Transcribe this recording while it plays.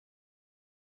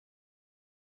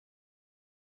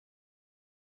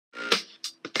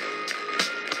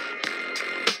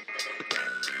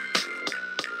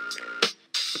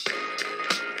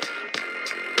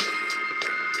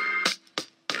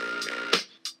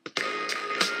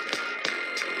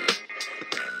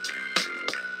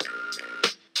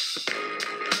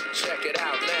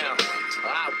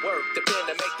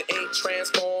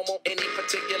transform on any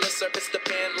particular surface the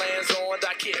pen lands on.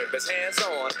 I care if it's hands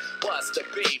on. What's the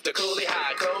beef? The coolie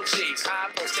high, cold cheeks, high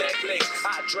post techniques.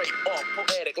 I drape off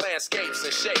poetic landscapes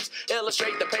and shapes.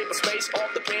 Illustrate the paper space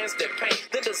off the pens that paint.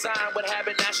 Then design what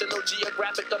habit, National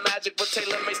Geographic or magic with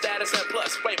tailor-made status and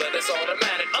plus flavor that's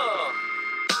automatic.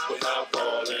 We're not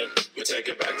falling, we take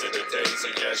it back to the days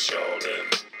of yes, showing.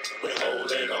 We're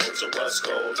holding on to what's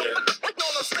golden.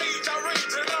 On the stage, I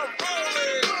rage and I'm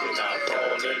rolling. We're not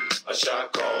falling, a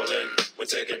shot calling. We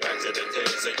take it back to the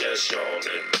days of yes,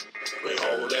 showing. We're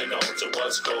holding on to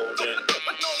what's golden.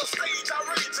 On the stage, I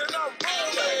rage and I'm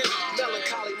rolling.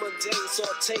 Melancholy, mundane,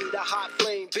 sauteed, a hot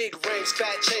flame, big range,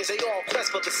 fat chains, they all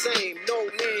quest for the same. No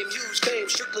name, huge fame,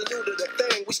 strictly new to the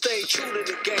thing. We stay true to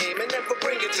the game and never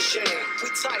bring it to shame. We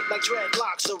tight like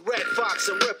dreadlocks, a red fox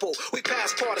and ripple. We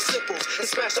pass participles and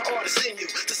smash the artists in you.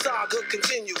 The saga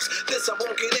continues. This I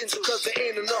won't get into, cause there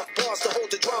ain't enough bars to hold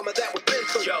the drama that we've been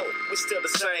through. Yo, we still the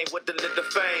same with a little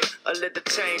fame, a little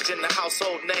change in the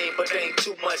household name, but ain't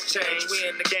too much change.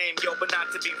 We in the game, yo, but not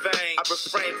to be vain. I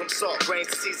refrain from salt grains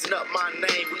to season up my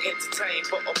name. We entertain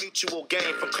for a mutual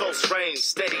gain from close range,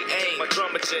 steady aim. My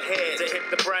drum at your head to hit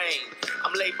the brain.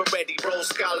 I'm labor ready, roll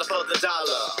scholar for the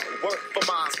dollar. Work for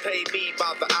mines, pay me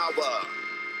by the hour.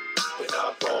 We're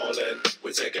not falling,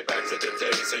 we take it back to the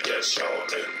days of yes,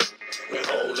 showing. We're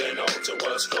holding on to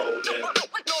what's golden. On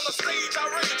the stage, I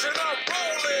rage and I'm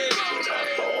rolling. We're not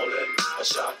falling, a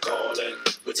shot calling.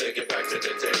 We take it back to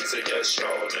the days of yes,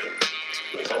 showing.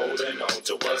 We're holding on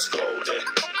to what's golden.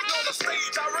 On the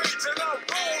stage, I rage and I'm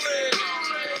rolling.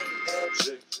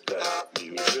 Music, that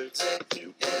music,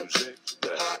 new music,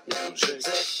 that music,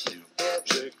 new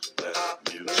music, that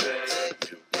music,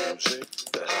 new music,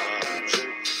 that music,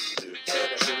 new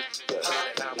music,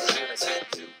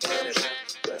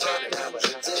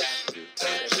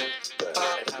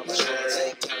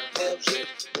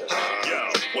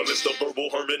 Well, it's the verbal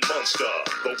Herman monster,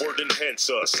 the word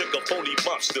enhancer, sick of phony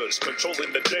monsters,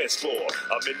 controlling the dance floor.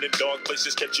 I'm in them dark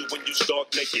places, catch you when you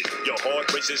start naked. Your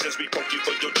heart races as we poke you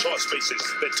for your chart spaces.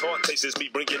 That taunt tastes me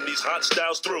bringing these hot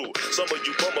styles through. Some of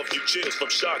you bum a few cheers from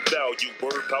shock value.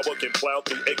 Word power can plow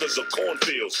through acres of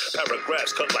cornfields.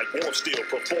 Paragraphs cut like warm steel,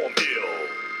 perform ill.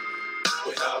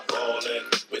 We're not falling,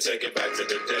 we take it back to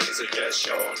the days of yes,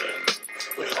 showing.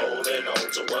 We're holding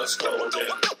on to what's golden.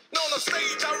 On the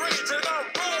stage, I rage and I'm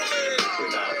rolling.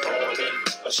 We're not falling,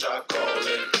 a shot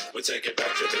calling. We take it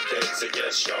back to the days of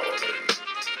yes, showing.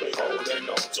 We're holding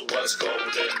on to what's golden.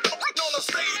 On the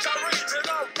stage, I rage and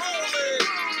I'm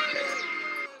rolling.